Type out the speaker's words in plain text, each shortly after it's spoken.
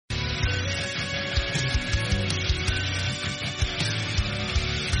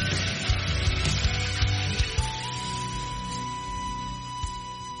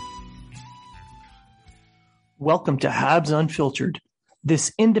Welcome to Habs Unfiltered.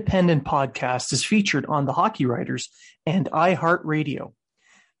 This independent podcast is featured on the Hockey Writers and iHeartRadio,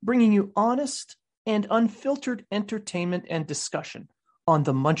 bringing you honest and unfiltered entertainment and discussion on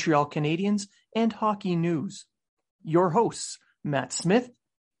the Montreal Canadiens and hockey news. Your hosts, Matt Smith,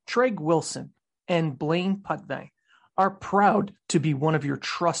 Treg Wilson, and Blaine Putvin, are proud to be one of your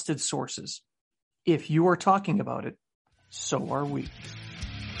trusted sources. If you are talking about it, so are we.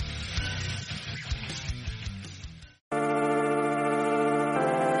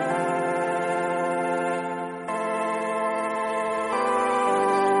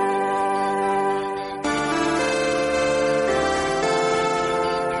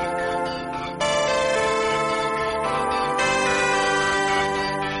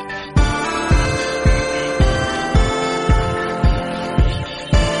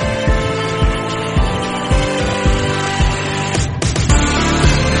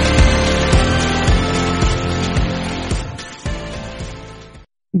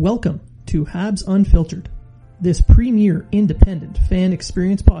 Welcome to Habs Unfiltered. This premier independent fan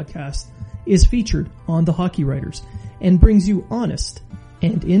experience podcast is featured on the Hockey Writers and brings you honest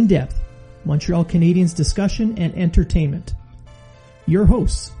and in-depth Montreal Canadiens discussion and entertainment. Your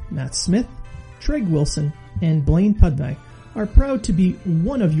hosts, Matt Smith, Treg Wilson, and Blaine Putvin, are proud to be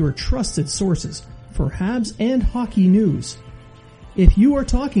one of your trusted sources for Habs and hockey news. If you are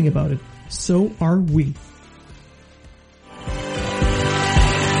talking about it, so are we.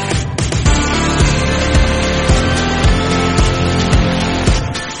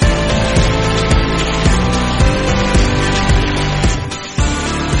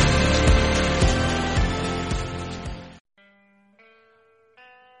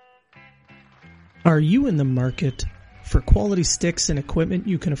 Are you in the market for quality sticks and equipment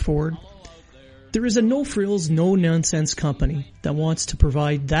you can afford? There is a no-frills, no-nonsense company that wants to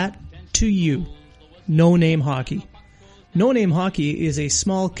provide that to you. No Name Hockey. No Name Hockey is a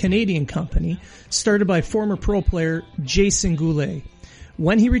small Canadian company started by former pro player Jason Goulet.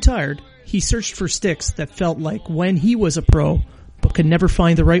 When he retired, he searched for sticks that felt like when he was a pro, but could never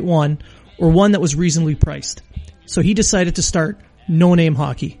find the right one or one that was reasonably priced. So he decided to start No Name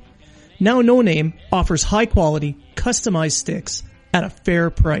Hockey. Now No Name offers high-quality, customized sticks at a fair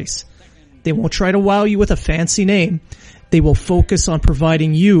price. They won't try to wow you with a fancy name. They will focus on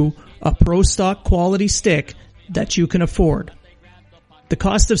providing you a pro stock quality stick that you can afford. The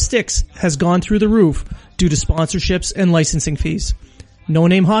cost of sticks has gone through the roof due to sponsorships and licensing fees. No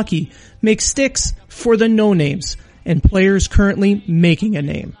Name Hockey makes sticks for the no-names and players currently making a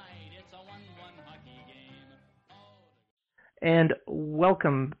name. And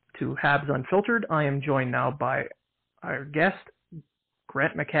welcome to Habs Unfiltered. I am joined now by our guest,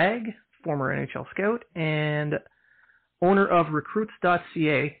 Grant McCagg, former NHL scout and owner of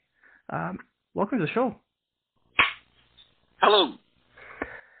Recruits.ca. Welcome to the show. Hello.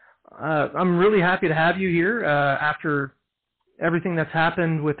 I'm really happy to have you here after everything that's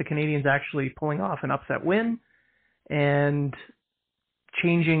happened with the Canadiens actually pulling off an upset win and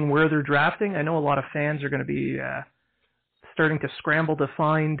changing where they're drafting. I know a lot of fans are going to be starting to scramble to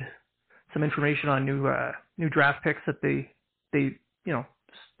find some information on new draft picks that they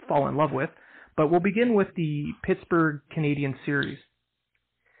fall in love with. But we'll begin with the Pittsburgh Canadiens series.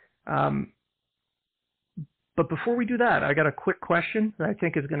 But before we do that, I got a quick question that I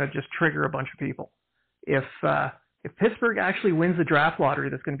think is going to just trigger a bunch of people. If Pittsburgh actually wins the draft lottery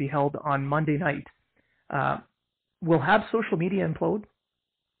that's going to be held on Monday night, will Habs social media implode?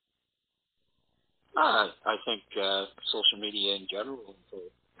 I think social media in general will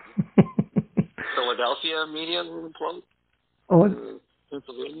implode. Philadelphia media will implode. Oh,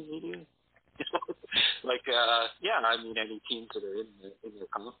 Pennsylvania media. Any teams that are in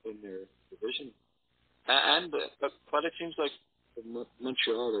their division, but it seems like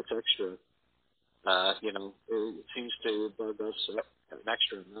Montreal that's extra. It seems to bug us an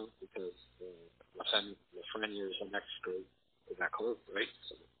extra amount because Lafreniere is an extra in that club, right?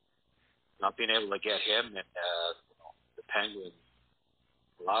 So not being able to get him and the Penguins.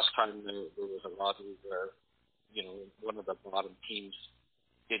 Last time there was a lottery where one of the bottom teams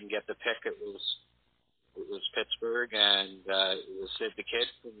didn't get the pick. It was Pittsburgh and it was Sid the Kid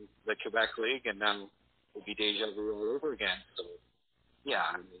from the Quebec League, and now it'll be deja vu all over again. So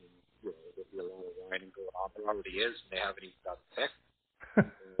yeah, there'll be a lot of whining going on. There already is, and they haven't even got the pick.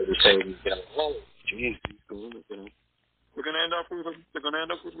 They're saying, oh, geez, he's going, we're going to end up with him. They're going to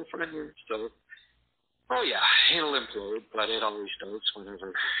end up with Lafreniere. So, oh yeah, it'll implode, but it always does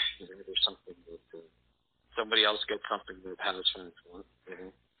whenever there's something that somebody else gets something that Habs fans want.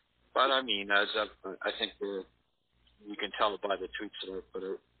 But I mean, I think you can tell by the tweets that I put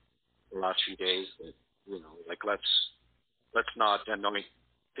out the last few days that like let's not anoint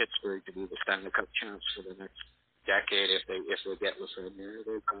Pittsburgh to be the Stanley Cup champs for the next decade if they get Lafreniere.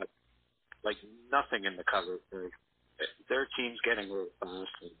 They've got like nothing in the cupboard. Their team's getting old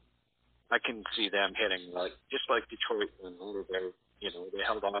fast, and I can see them hitting like just like Detroit when they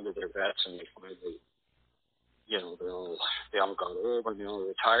held on to their vets and they finally they all got old and they all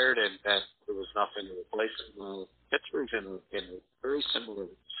retired and there was nothing to replace them. Well, Pittsburgh's in a very similar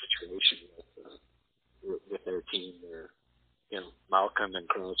situation with their team. Malcolm and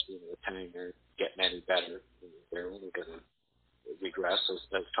Crosby and Letang are getting any better. They're only going to regress as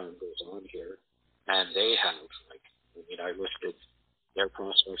time goes on here. And they have, I listed their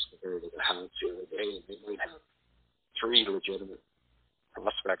prospects compared to the Habs the other day, and they might have 3 legitimate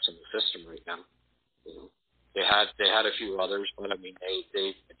prospects in the system right now. They had a few others, but they've been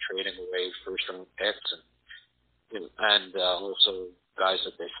trading away first round picks and also guys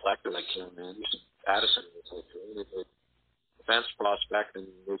that they selected like Kieran Addison was like a really good defense prospect, and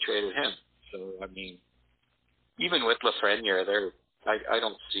they traded him. So even with Lafreniere, I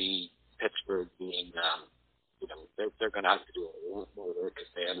don't see Pittsburgh being they're going to have to do a lot more work if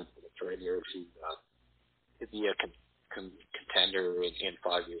they end up with Lafreniere to be a contender in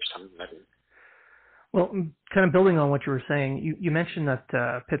 5 years' time. I think. Well, kind of building on what you were saying, you mentioned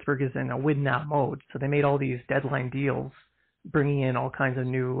that Pittsburgh is in a win-now mode, so they made all these deadline deals, bringing in all kinds of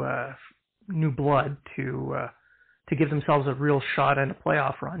new blood to give themselves a real shot at a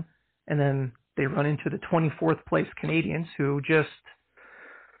playoff run, and then they run into the 24th place Canadiens, who just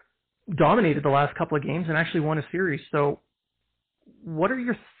dominated the last couple of games and actually won a series. So, what are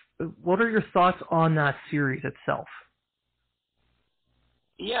your thoughts on that series itself?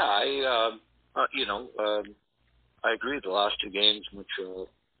 Yeah, I agree. The last 2 games, which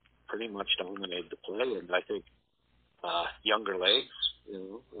pretty much dominated the play, and I think younger legs, a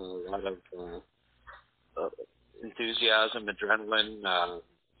lot of enthusiasm, adrenaline.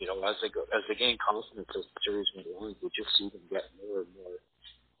 As they gain confidence as the series went along, you just see them get more and more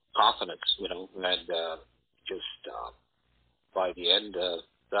confidence. And by the end of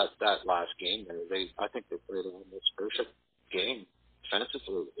that last game, I think they played an almost perfect game.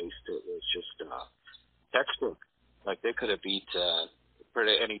 Defensively, at least, it was just textbook. Like they could have beat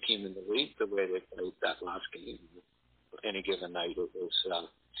pretty any team in the league the way they played that last game. Any given night, it was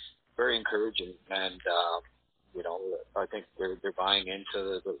very encouraging, and I think they're buying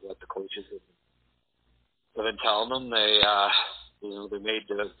into what the coaches have been telling them. They made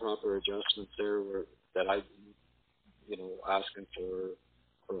the proper adjustments there that I've asking for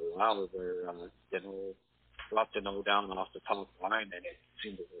a while. Where dropped the no down off the top line, and it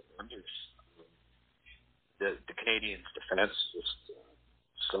seemed to work wonders. The Canadiens' defense was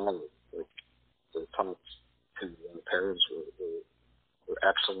solid. Like the top 2 pairs were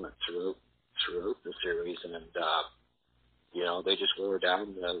excellent throughout the series, and they just wore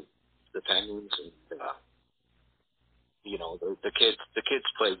down the Penguins, and the kids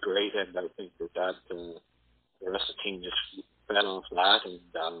played great, and I think that the rest of the team just fed off that, and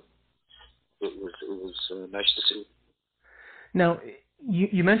it was nice to see. Now,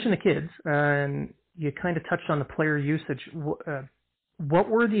 you mentioned the kids, and you kind of touched on the player usage. What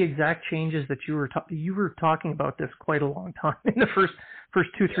were the exact changes that you were talking about this quite a long time in the first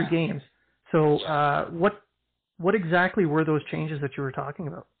 2-3 games? So what exactly were those changes that you were talking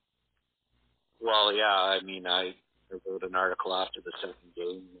about? Well, yeah, I wrote an article after the second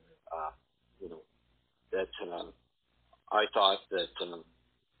game, that I thought that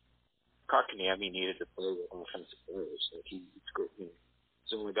Kotkaniemi needed to play with offensive players. Like he's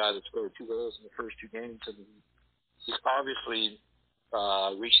the only guy that scored 2 goals in the first 2 games, and he's obviously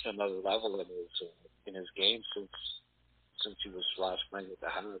reached another level in his game since he was last playing with the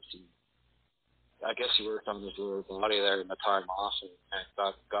Habs. I guess he worked on his lower body there in the time off, and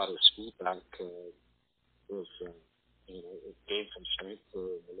got his speed back. It gave some strength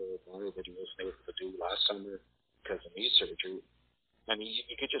for the lower body that he wasn't able to do last summer because of knee surgery. I mean,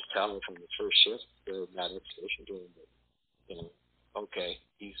 you could just tell from the first shift in that exhibition game that, okay,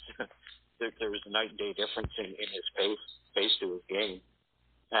 he's there was a night and day difference in his pace to his game,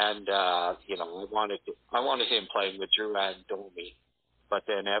 and I wanted him playing with Drew and Domi, but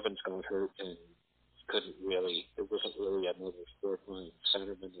then Evans got hurt and there wasn't really another fourth line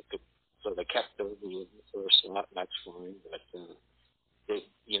centerman that could, so they kept Domi in the first slot, and that's fine, but the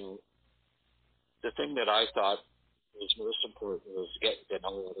thing that I thought was most important was getting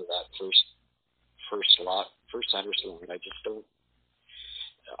Danault out of that first center slot. I just don't.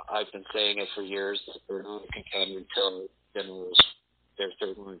 I've been saying it for years that they're not a contender until Danault was their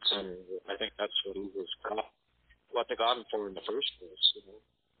third line center. I think that's what they got him for in the first place.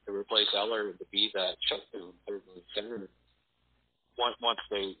 replace Eller to be that shutdown third line center. Once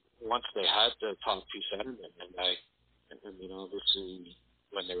they had the top two centermen, and obviously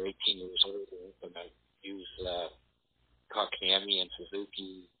when they're 18 years old, they're going to use Kotkaniemi and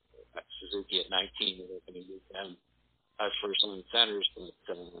Suzuki. Suzuki at 19, and they're going to use them as first line centers, but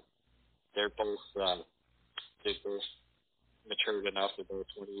they've both matured enough. They're both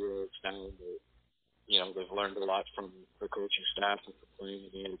 20-year-olds now. They've learned a lot from the coaching staff and from playing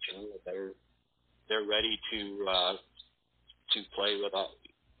in the NHL. They're ready to play with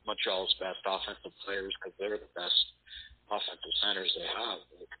Montreal's best offensive players because they're the best offensive centers they have.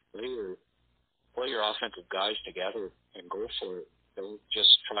 Like, play your offensive guys together and go for it. Don't just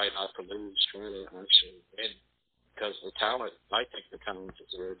try not to lose. Try to actually win because I think the talent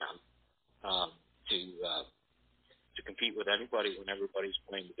is there now to compete with anybody when everybody's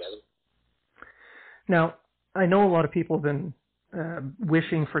playing together. Now, I know a lot of people have been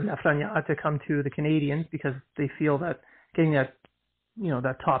wishing for Lafrenière to come to the Canadiens because they feel that getting that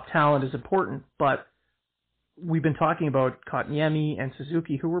top talent is important. But we've been talking about Kotkaniemi and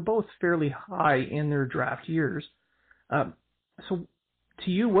Suzuki, who were both fairly high in their draft years. So, to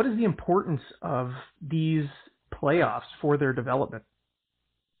you, what is the importance of these playoffs for their development?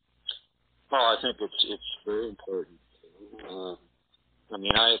 Well, I think it's very important.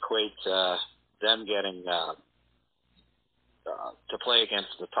 I equate them getting to play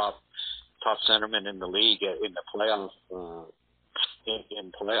against the top centerman in the league in the playoff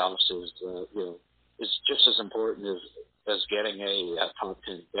in playoffs is just as important as getting a top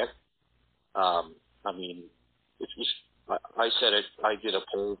 10 pick. I said it. I did a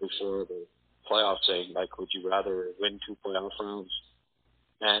poll before the playoffs saying, like, would you rather win 2 playoff rounds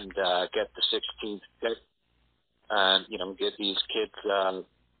and get the 16th pick and get these kids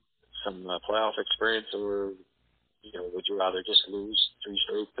some playoff experience, or would you rather just lose 3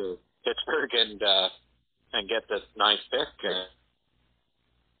 straight to Pittsburgh and get the 9th pick?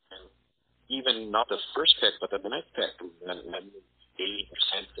 Even not the first pick, but the 9th pick. And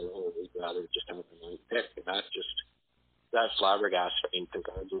 80% say, oh, we'd rather just have the 9th pick. And that flabbergasted me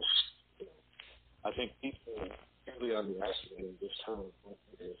because I think people are really underestimating just how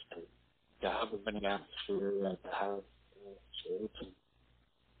important it is to have a winning atmosphere and to have sports.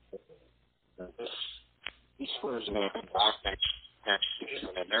 These players are going to come back next season,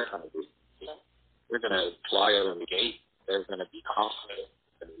 and they're going to fly out of the gate. They're going to be confident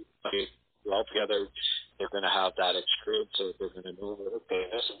and play well together. They're going to have that experience, so they're going to know, okay,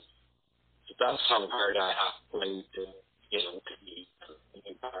 so that's how hard I have to play to be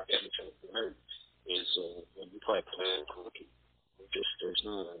is when you play hockey. There's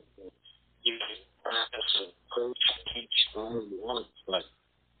not you can practice and coach and teach all you want, but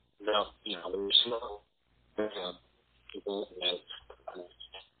there's no involvement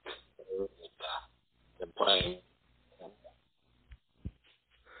in playing.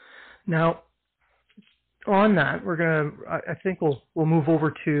 Now, on that, I think we'll move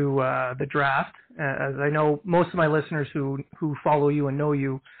over to the draft, as I know most of my listeners who follow you and know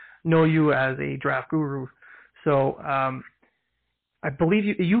you as a draft guru. So I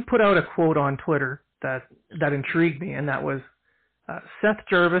believe you put out a quote on Twitter that intrigued me, and that was, Seth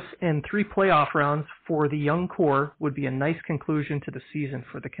Jarvis in 3 playoff rounds for the young core would be a nice conclusion to the season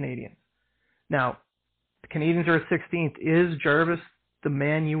for the Canadiens. Now, the Canadiens are at 16th. Is Jarvis the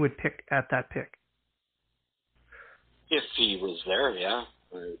man you would pick at that pick? If he was there, yeah.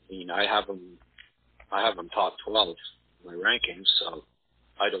 I have him top 12 in my rankings, so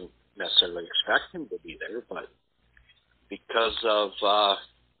I don't necessarily expect him to be there, but because of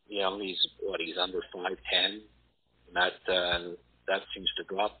he's under 5'10", and that seems to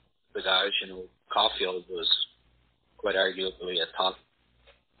drop the guys. Caulfield was quite arguably a top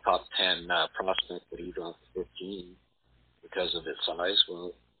 10 prospect, but he dropped to 15 because of his size.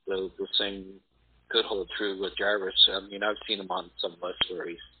 Well, the same could hold true with Jarvis. I've seen him on some lists where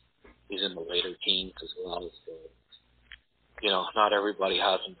he's in the later teens as well. So, not everybody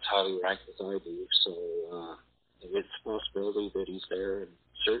has him highly ranked as I do. So, it's a possibility that he's there, and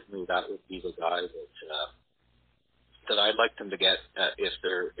certainly that would be the guy that I'd like them to get if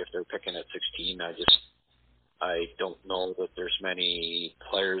they're picking at 16. I don't know that there's many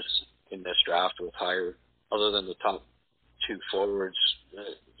players in this draft with higher, other than the top 2 forwards,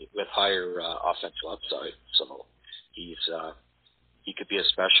 with higher offensive upside. So he could be a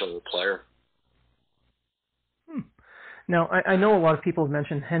special player. Now, I know a lot of people have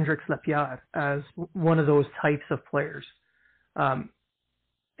mentioned Hendrix Lapierre as one of those types of players.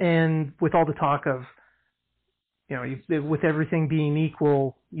 And with all the talk of, with everything being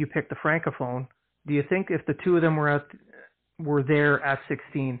equal, you pick the Francophone. Do you think if the two of them were were there at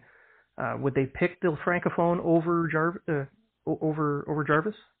 16, would they pick the Francophone over over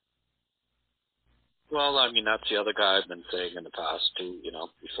Jarvis? Well, I mean, that's the other guy I've been saying in the past too.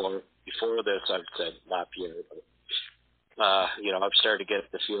 Before this, I've said Lapierre, but I've started to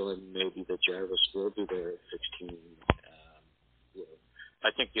get the feeling maybe that Jarvis will be there at 16. I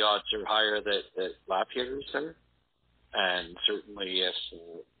think the odds are higher that Lapierre is there, and certainly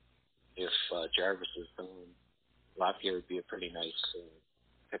if Jarvis is gone, Lapierre would be a pretty nice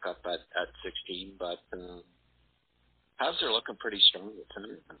pickup at 16. But Habs are looking pretty strong at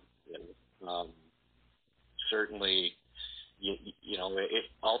center now. Certainly,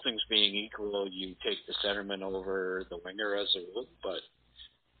 all things being equal, you take the centerman over the winger as a rule, but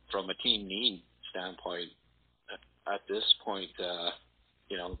from a team need standpoint, at this point,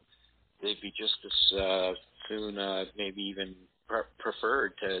 they'd be just as soon, maybe even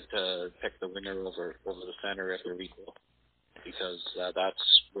preferred to pick the winger over the center if they're equal, because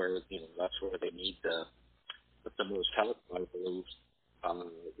that's where they need the most help, I believe,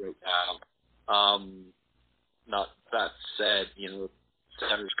 right now. Not that said,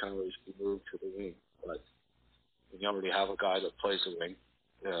 centers can always be moved to the wing, but when you already have a guy that plays the wing,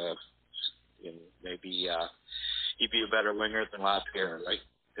 maybe he'd be a better winger than Lapierre, right?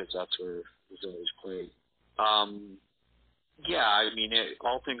 Because that's where he's always played. I mean,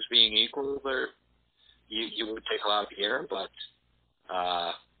 all things being equal, there you would take Lapierre, but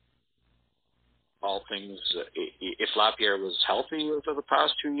all things, if Lapierre was healthy over the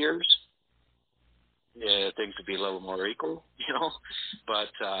past 2 years, things would be a little more equal,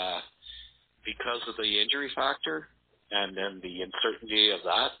 But because of the injury factor and then the uncertainty of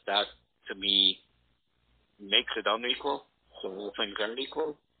that to me makes it unequal. So all things aren't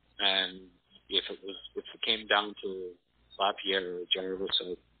equal. And if it came down to Lapierre or Jarvis,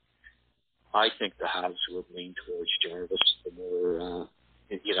 I think the Habs would lean towards Jarvis. The more,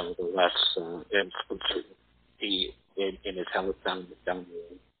 the less uncertainty in his health down the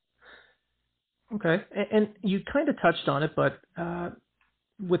road. Okay, and you kind of touched on it, but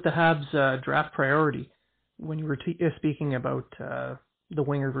with the Habs draft priority, when you were speaking about the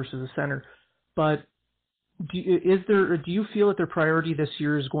winger versus the center, but do you feel that their priority this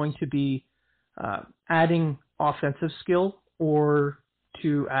year is going to be adding offensive skill or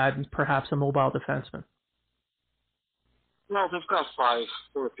to add perhaps a mobile defenseman? Well, they've got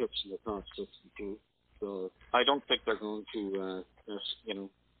 4 picks in the top 62, so I don't think they're going to,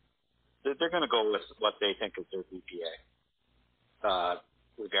 they're going to go with what they think is their BPA,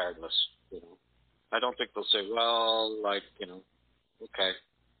 regardless. I don't think they'll say, okay,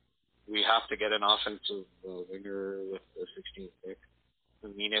 we have to get an offensive winger with the 16th pick. I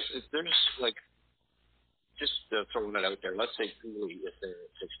mean, if there's just throwing it out there, let's say Cooley is there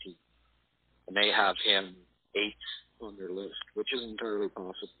at 16, and they have him 8th on their list, which is entirely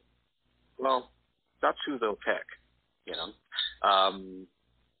possible. Well, that's who they'll pick,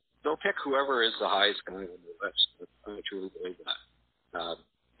 They'll pick whoever is the highest guy on the list. I truly believe that.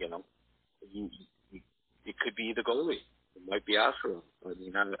 It could be the goalie. It might be Askarov. I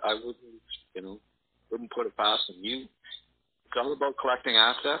mean, I wouldn't put it past them. It's all about collecting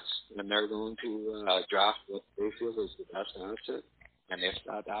assets, and they're going to draft what they feel is the best asset. And if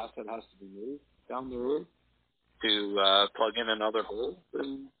that asset has to be moved down the road to plug in another hole,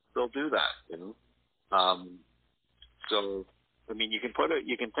 then they'll do that. So. I mean, you can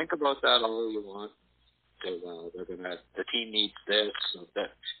think about that all you want. Say, well, the team needs this or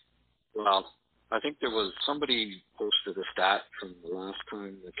that. Well, I think there was somebody posted a stat from the last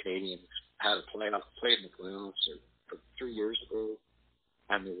time the Canadians had played in the playoffs or 3 years ago,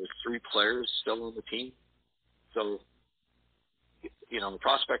 and there was 3 players still on the team. So, the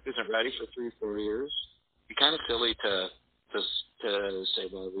prospect isn't ready for 3 or 4 years. It'd be kind of silly to say,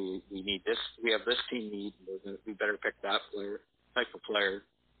 well, we need this, we have this team need, we better pick that type of player,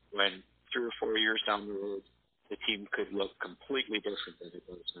 when 3 or 4 years down the road, the team could look completely different than it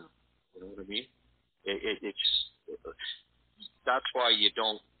does now. You know what I mean? That's why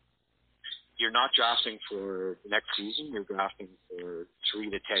you're not drafting for next season. You're drafting for 3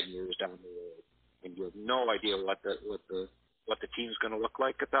 to 10 years down the road, and you have no idea what the team's going to look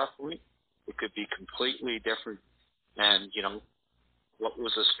like at that point. It could be completely different, and what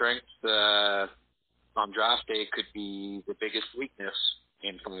was a strength on draft day could be the biggest weakness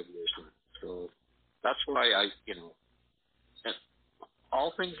in 5 years' time. So that's why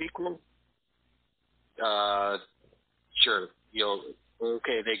all things equal, sure,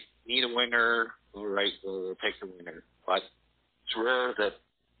 they need a winger, all right, we'll take the winger. But it's rare that,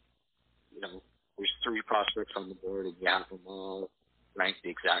 there's 3 prospects on the board and you have them all ranked the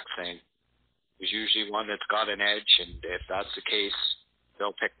exact same. There's usually one that's got an edge, and if that's the case,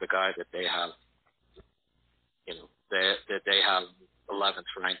 they'll pick the guy that they have, that they have 11th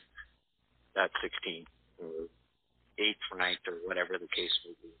ranked at 16 or 8th ranked or whatever the case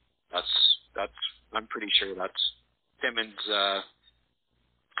may be. That's I'm pretty sure that's Timmins.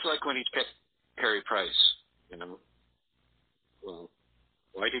 It's like when he picked Carey Price, Well,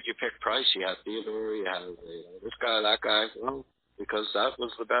 why did you pick Price? You had Theodore, you had this guy, that guy. Well, because that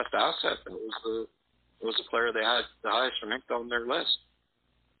was the best asset. It was the player they had the highest ranked on their list.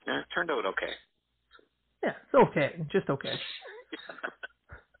 Yeah, it turned out okay. Yeah, it's okay. Just okay.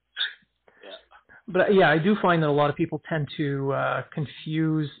 Yeah. But yeah, I do find that a lot of people tend to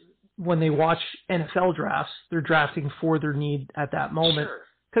confuse when they watch NFL drafts. They're drafting for their need at that moment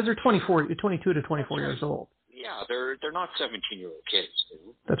because they're 22 to 24 years old. Yeah, they're not 17-year-old kids.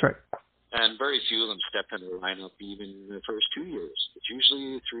 That's right. And very few of them step into the lineup even in the first 2 years. It's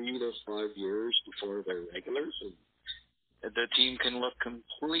usually 3 to 5 years before they're regulars, and the team can look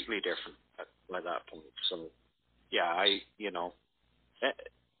completely different by that point. So, yeah,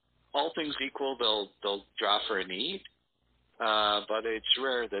 all things equal, they'll draft for a need, but it's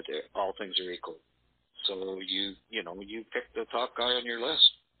rare that all things are equal. So you pick the top guy on your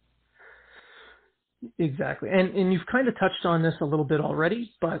list. Exactly. And you've kind of touched on this a little bit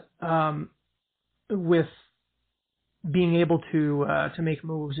already, but with being able to make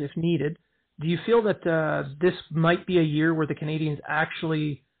moves if needed, do you feel that this might be a year where the Canadians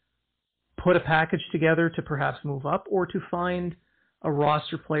actually put a package together to perhaps move up or to find a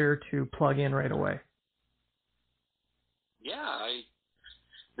roster player to plug in right away? Yeah,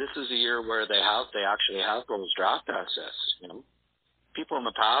 this is a year where they actually have those draft assets, People in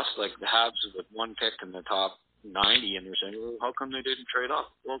the past, like the Habs with one pick in the top 90, and they're saying, well, how come they didn't trade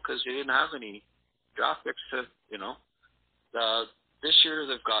up? Well, because they didn't have any draft picks to, this year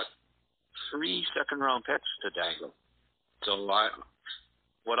they've got 3 second-round picks to dangle. So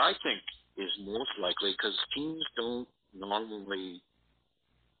what I think is most likely, because teams don't normally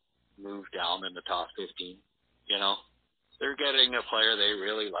move down in the top 15, they're getting a player they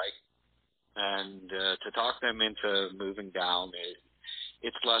really like. And to talk them into moving down,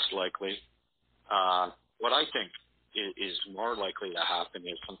 it's less likely. What I think is more likely to happen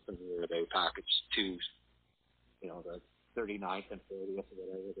is something where they package 2, the 39th and 40th or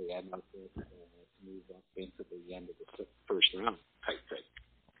whatever they end up with, move up into the end of the first round type thing,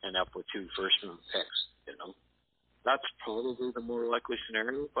 and up with 2 first-round picks. That's probably the more likely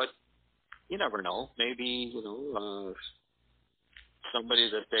scenario, but you never know. Maybe somebody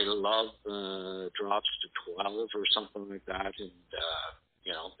that they love drops to 12 or something like that, and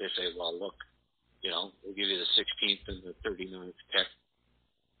they say, well, look, we'll give you the 16th and the 39th pick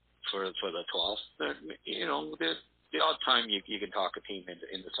for the 12th. But, the odd time you can talk a team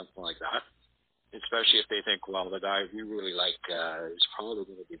into something like that, especially if they think, well, the guy we really like is probably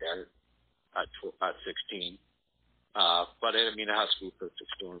going to be there at 16. But it has to be a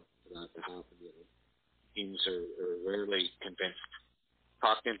perfect storm for that to happen. Teams are rarely convinced,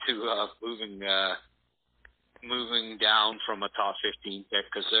 talked into moving down from a top 15 pick,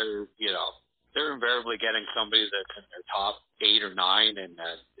 because they're invariably getting somebody that's in their top 8 or 9, and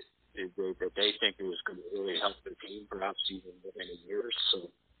that they think it was going to really help their team, perhaps even within a year.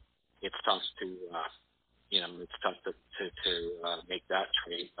 So it's tough to make that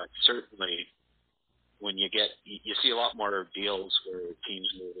trade. But certainly, when you see a lot more deals where teams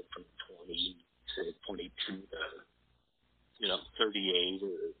move it from 20 to 22 to 38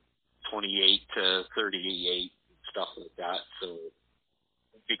 or 28 to 38, stuff like that. So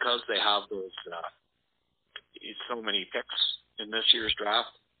because they have those so many picks in this year's draft,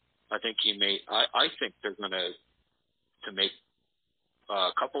 I think I think they're going to make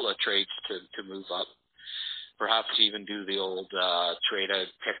a couple of trades to move up. Perhaps even do the old trade a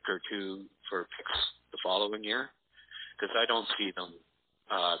pick or 2 for picks the following year, because I don't see them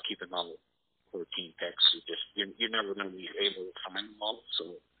keeping on with 14 picks. You're never going to be able to find them all,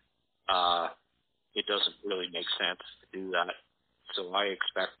 so it doesn't really make sense to do that. So I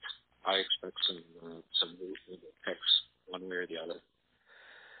expect some movement of picks one way or the other.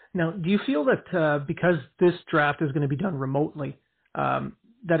 Now, do you feel that because this draft is going to be done remotely,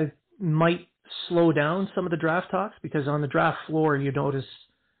 that it might slow down some of the draft talks? Because on the draft floor, you notice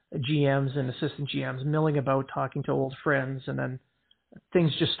GMs and assistant GMs milling about, talking to old friends, and then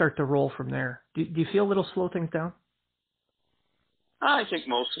things just start to roll from there. Do you feel it'll slow things down? I think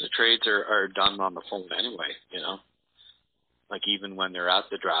most of the trades are done on the phone anyway, Like even when they're at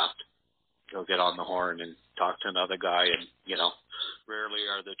the draft, they'll get on the horn and talk to another guy, and, rarely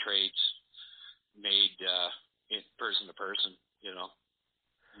are the trades made in person to person,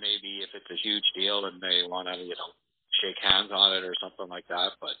 maybe if it's a huge deal and they want to, shake hands on it or something like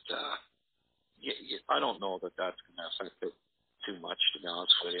that. But I don't know that that's going to affect it too much, to be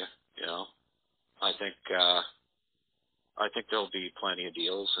honest with you. I think there'll be plenty of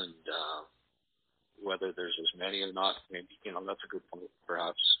deals, and whether there's as many or not, maybe that's a good point.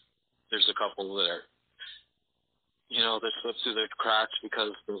 Perhaps there's a couple that are, that slip through the cracks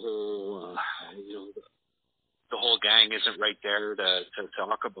because the whole, the whole gang isn't right there to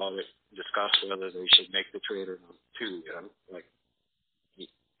talk about it, discuss whether they should make the trade or not. Too,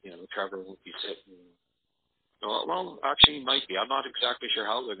 Trevor won't be sitting. Well, actually, he might be. I'm not exactly sure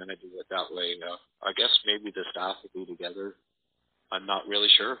how they're going to do it that way. I guess maybe the staff will be together. I'm not really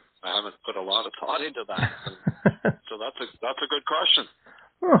sure. I haven't put a lot of thought into that. So that's a good question.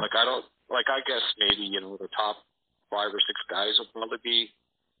 Huh. I guess maybe, the top 5 or 6 guys will probably be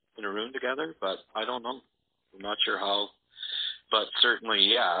in a room together, but I don't know. I'm not sure how. But certainly,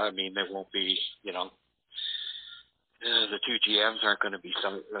 yeah, I mean, there won't be, the 2 GMs aren't going to be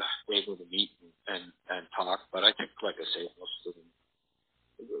able to meet and talk. But I think, like I say, most of them,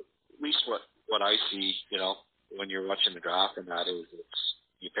 at least what I see, when you're watching the draft, and that is,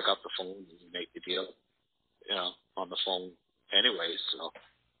 you pick up the phone and you make the deal, on the phone anyway. So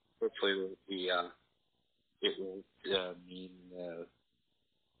hopefully it won't mean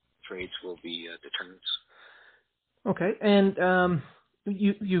trades will be deterrents. Okay, and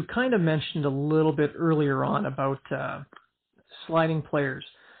you kind of mentioned a little bit earlier on about sliding players,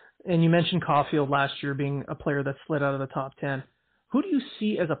 and you mentioned Caulfield last year being a player that slid out of the top 10. Who do you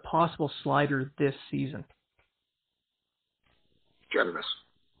see as a possible slider this season? Generous.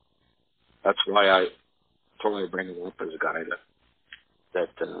 That's why I bring him up as a guy that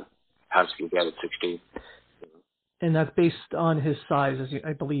has to get at 16. And that's based on his size, as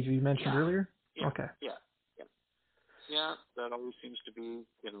I believe you mentioned earlier? Yeah. Okay. Yeah, that always seems to be,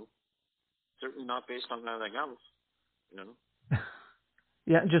 certainly not based on anything else,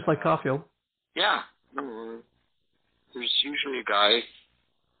 Yeah, just like Caulfield. Yeah. No, there's usually a guy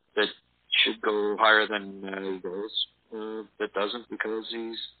that should go higher than he goes, that doesn't because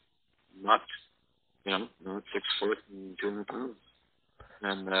he's not 6 foot and 200 pounds.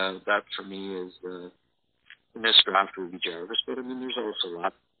 And that for me is, in this draft would be Jarvis, but I mean, there's also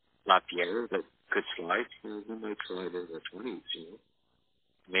Lapierre that could slide. He might slide in the 20s,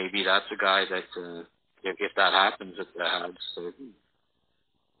 Maybe that's a guy that, if that happens at the Habs, so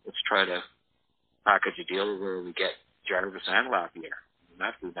let's try to package a deal where we get Jarvis and Lapierre. And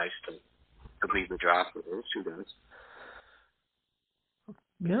that'd be nice to leave the draft with those 2 guys.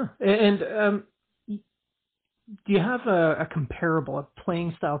 Yeah, and do you have a comparable, a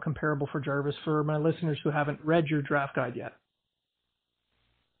playing style comparable for Jarvis for my listeners who haven't read your draft guide yet?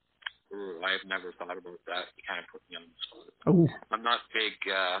 Ooh, I've never thought about that. You kind of put me on the spot. Oh. I'm not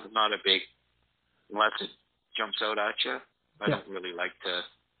a big, unless it jumps out at you. I don't really like to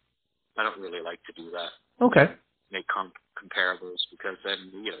do that. Okay. Make comparables because then,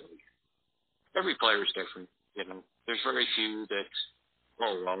 every player is different. There's very few that,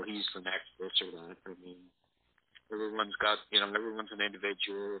 he's the next this or that. I mean, everyone's got, everyone's an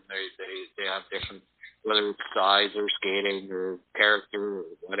individual, and they have different, whether it's size or skating or character or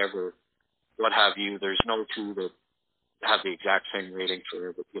whatever, what have you. There's no 2 that have the exact same rating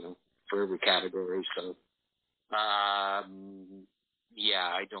for every category. So, I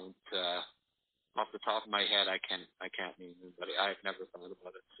don't, off the top of my head, I can't name anybody. I've never thought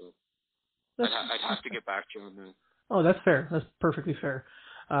about it. So I'd have to get back to you on that. Oh, that's fair. That's perfectly fair.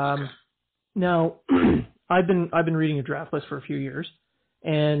 Okay. Now, I've been reading your draft list for a few years,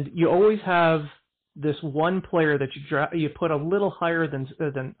 and you always have this one player that you put a little higher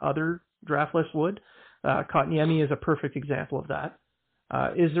than other draft lists would. Kotkaniemi is a perfect example of that.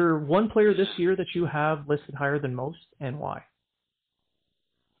 Is there one player this year that you have listed higher than most, and why?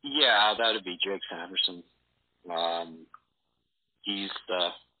 Yeah, that'd be Jake Sanderson. He's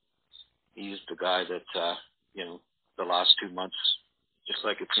the guy that the last 2 months, just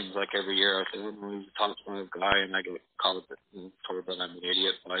like it seems like every year, I say, he's a top 5 guy, and I get told that I'm an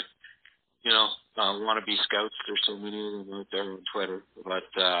idiot by wannabe scouts. There's so many of them out there on Twitter, but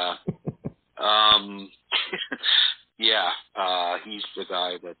he's the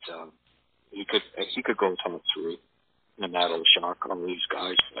guy that he could go top 3, and that'll shock all these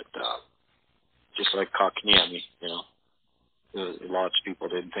guys. But just like Kotkaniemi, lots of people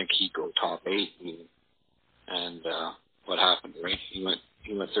didn't think he'd go top 8 even. And what happened, right? He went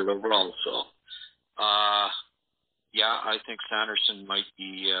 3rd overall. So, I think Sanderson might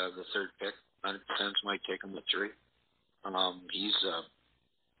be the 3rd pick. Sands might take him at 3. He's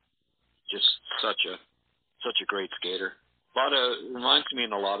just such a great skater. reminds me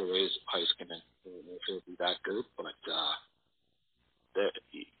in a lot of ways of Heiskanen. I don't know if he'll be that good, but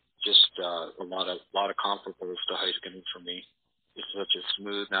just a lot of comparables to Heiskanen for me. He's such a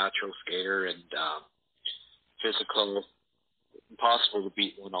smooth, natural skater and physical, impossible to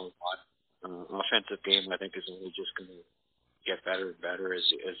beat one-on-one. Offensive game, I think, is only just going to get better and better as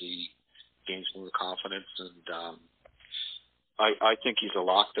he gains more confidence. And I think he's a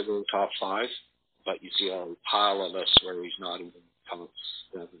lock to go top 5, but you see a pile of lists where he's not even top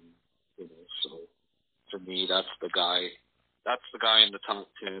 7. So for me, that's the guy. That's the guy in the top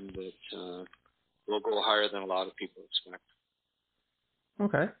 10 that will go higher than a lot of people expect.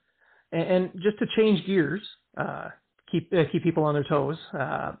 Okay. And just to change gears, keep people on their toes,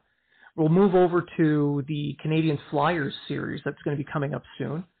 we'll move over to the Canadian Flyers series that's going to be coming up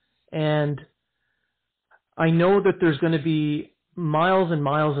soon. And I know that there's going to be miles and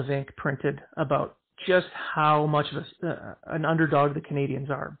miles of ink printed about just how much of an underdog the Canadians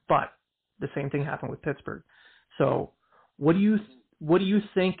are. But the same thing happened with Pittsburgh. So what do you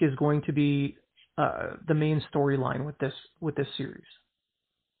think is going to be the main storyline with this series?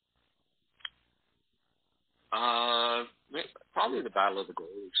 Probably the battle of the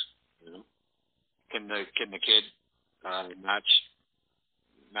goalies. Can the kid match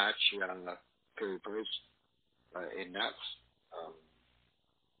Carey Price in nets?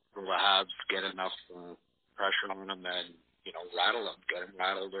 Will the Habs get enough pressure on him and rattle him, get him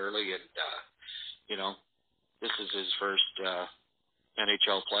rattled early? And this is his first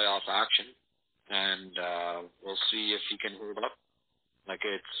NHL playoff action, and we'll see if he can hold up. Like,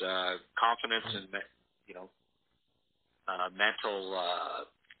 it's confidence and mental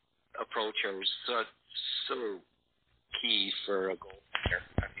approach are so key for a goal player.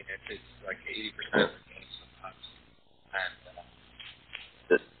 I mean, it's like 80% of the game sometimes.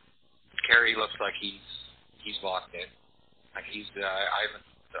 And Carey looks like he's locked in. Like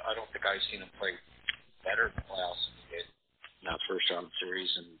I don't think I've seen him play better in the playoffs than he did in that first round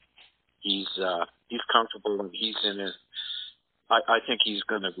series. And he's comfortable and he's in it. I think he's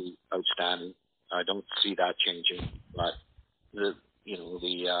going to be outstanding. I don't see that changing, but the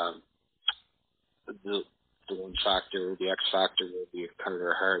one factor, the X factor, will be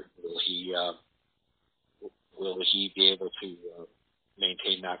Carter Hart. Will he be able to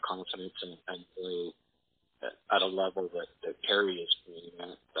maintain that confidence and play at a level that Carey is playing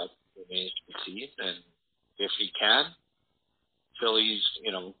at? That remains to be seen. And if he can, Philly's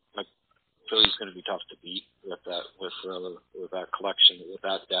going to be tough to beat with that collection, with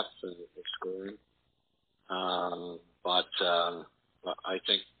that depth of scoring. But I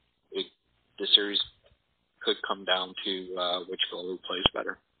think the series could come down to which goalie plays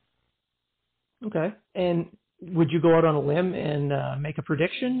better. Okay. And would you go out on a limb and make a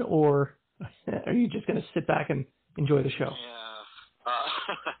prediction, or are you just going to sit back and enjoy the show? Yeah.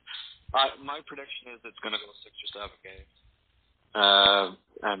 My prediction is it's going to go 6 or 7 games.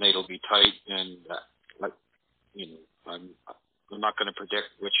 And it'll be tight, and I'm not going to predict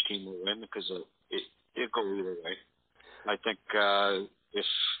which team will win because it'll go either way. I think if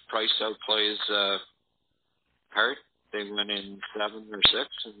Price outplays Hart, they win in 7 or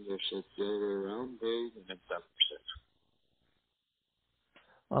 6, and if it's the other way around, they win in 7 or 6.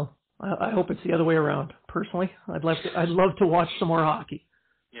 Well, I hope it's the other way around. Personally, I'd love to watch some more hockey.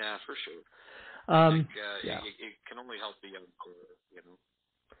 Yeah, for sure. I think it can only help the young core,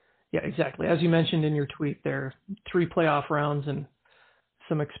 Yeah, exactly. As you mentioned in your tweet, there are 3 playoff rounds and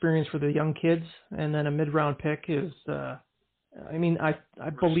some experience for the young kids, and then a mid-round pick is. I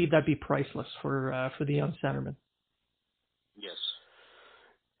believe that'd be priceless for the young centerman. Yes.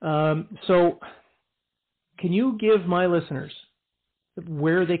 So, can you give my listeners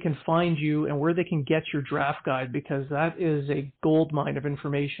where they can find you and where they can get your draft guide, because that is a gold mine of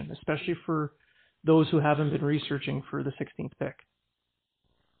information, especially for those who haven't been researching for the 16th pick.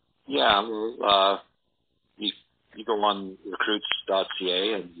 Yeah, well, you go on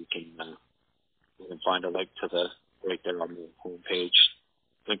recruits.ca and you can find a link to right there on the homepage,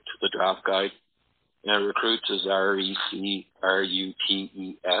 link to the draft guide. And recruits is RECRUTES.ca,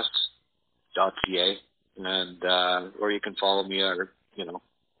 and or you can follow me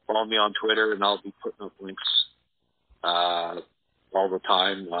follow me on Twitter, and I'll be putting up links all the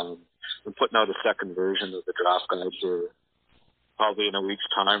time. I'm putting out a second version of the draft guide here, probably in a week's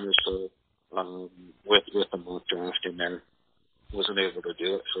time or so, with a mock draft in there. Wasn't able to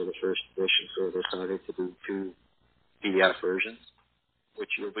do it for the first edition, so I decided to do 2 PDF versions, which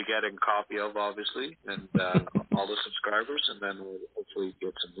you'll be getting a copy of, obviously, and all the subscribers, and then we'll hopefully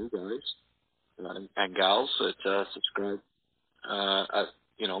get some new guys and gals that subscribe.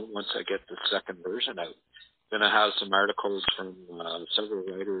 Once I get the second version out, going to have some articles from several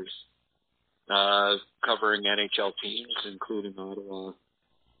writers covering NHL teams, including Ottawa,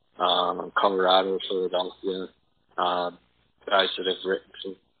 Colorado, Philadelphia, guys that have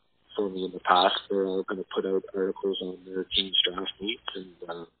written for me in the past. They're all going to put out articles on their team's draft needs,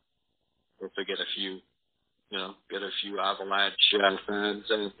 and hope to get a few Avalanche fans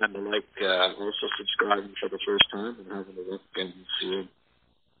and the like also subscribing for the first time and having a look and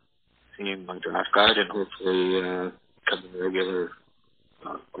seeing my draft guide, and hopefully becoming regular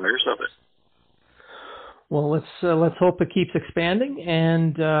buyers of it. Well, let's hope it keeps expanding,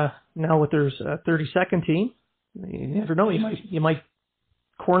 and now with there's a 30-second team, you never know, you might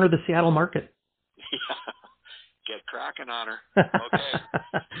corner the Seattle market. Yeah. Get cracking on her.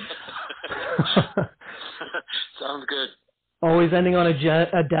 Okay. Sounds good. Always ending on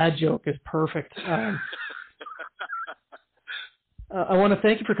a dad joke is perfect. I want to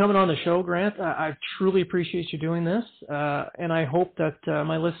thank you for coming on the show, Grant. I truly appreciate you doing this, and I hope that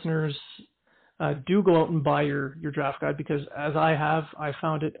my listeners do go out and buy your draft guide, because as I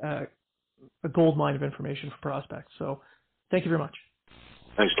found it a gold mine of information for prospects. So thank you very much.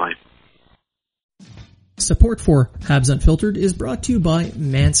 Thanks, Blaine. Support for Habs Unfiltered is brought to you by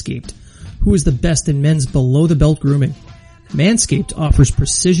Manscaped, who is the best in men's below-the-belt grooming. Manscaped offers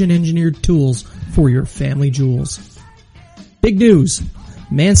precision-engineered tools for your family jewels. Big news!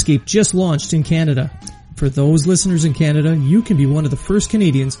 Manscaped just launched in Canada. For those listeners in Canada, you can be one of the first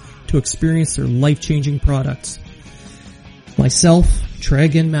Canadians to experience their life-changing products. Myself,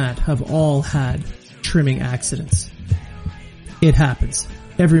 Treg, and Matt have all had trimming accidents. It happens.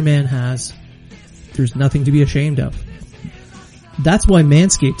 Every man has. There's nothing to be ashamed of. That's why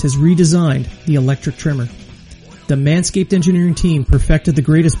Manscaped has redesigned the electric trimmer. The Manscaped engineering team perfected the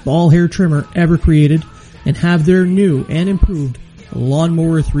greatest ball hair trimmer ever created and have their new and improved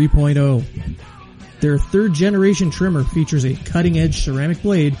Lawnmower 3.0. Their third generation trimmer features a cutting edge ceramic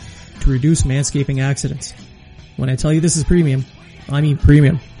blade to reduce manscaping accidents. When I tell you this is premium, I mean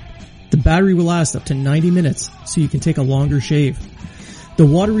premium. The battery will last up to 90 minutes, so you can take a longer shave. The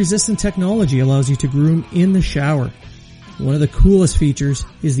water-resistant technology allows you to groom in the shower. One of the coolest features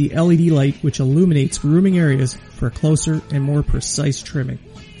is the LED light, which illuminates grooming areas for closer and more precise trimming.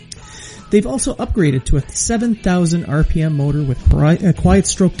 They've also upgraded to a 7,000 RPM motor with quiet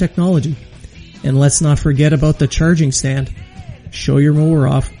stroke technology. And let's not forget about the charging stand. Show your mower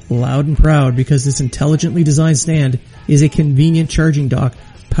off loud and proud, because this intelligently designed stand is a convenient charging dock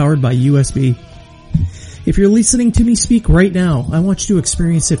powered by USB. If you're listening to me speak right now, I want you to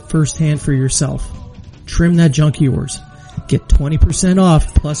experience it firsthand for yourself. Trim that junk of yours. Get 20%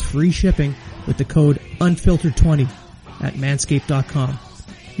 off plus free shipping with the code UNFILTERED20 at manscaped.com.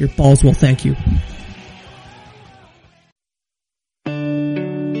 Your balls will thank you.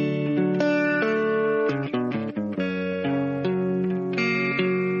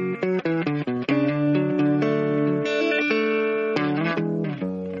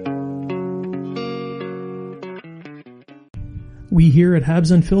 We here at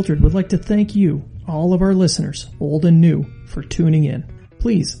Habs Unfiltered would like to thank you, all of our listeners, old and new, for tuning in.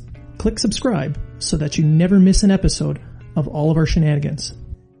 Please click subscribe so that you never miss an episode of all of our shenanigans.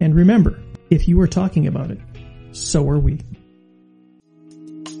 And remember, if you are talking about it, so are we.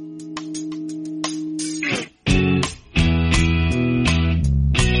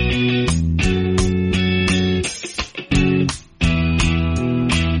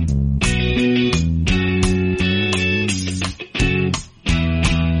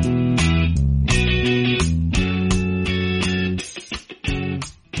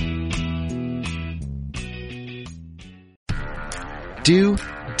 Do,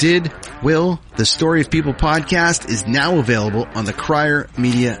 Did, Will, the Story of People podcast is now available on the Crier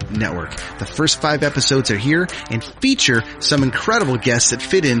Media Network. The first 5 episodes are here and feature some incredible guests that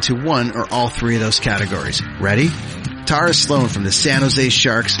fit into one or all 3 of those categories. Ready? Tara Sloan from the San Jose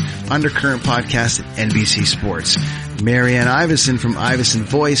Sharks Undercurrent podcast at NBC Sports. Marianne Iveson from Iveson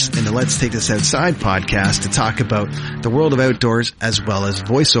Voice and the Let's Take This Outside podcast to talk about the world of outdoors as well as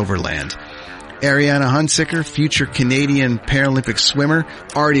voiceover land. Ariana Hunsicker, future Canadian Paralympic swimmer,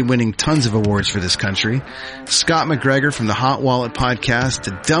 already winning tons of awards for this country. Scott McGregor from the Hot Wallet podcast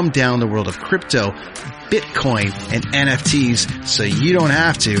to dumb down the world of crypto, Bitcoin, and NFTs so you don't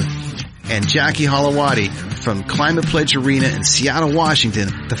have to. And Jackie Holowati from Climate Pledge Arena in Seattle,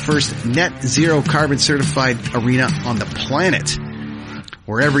 Washington, the first net zero carbon certified arena on the planet.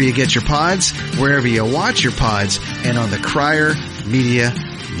 Wherever you get your pods, wherever you watch your pods, and on the Crier Media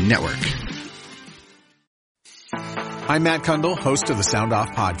Network. I'm Matt Kundle, host of the Sound Off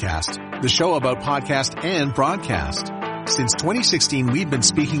Podcast, the show about podcast and broadcast. Since 2016, we've been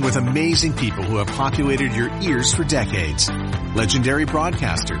speaking with amazing people who have populated your ears for decades. Legendary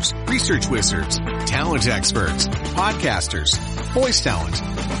broadcasters, research wizards, talent experts, podcasters, voice talent.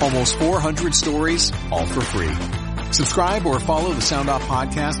 Almost 400 stories, all for free. Subscribe or follow the Sound Off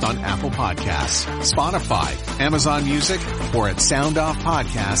Podcast on Apple Podcasts, Spotify, Amazon Music, or at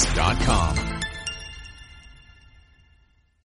soundoffpodcast.com.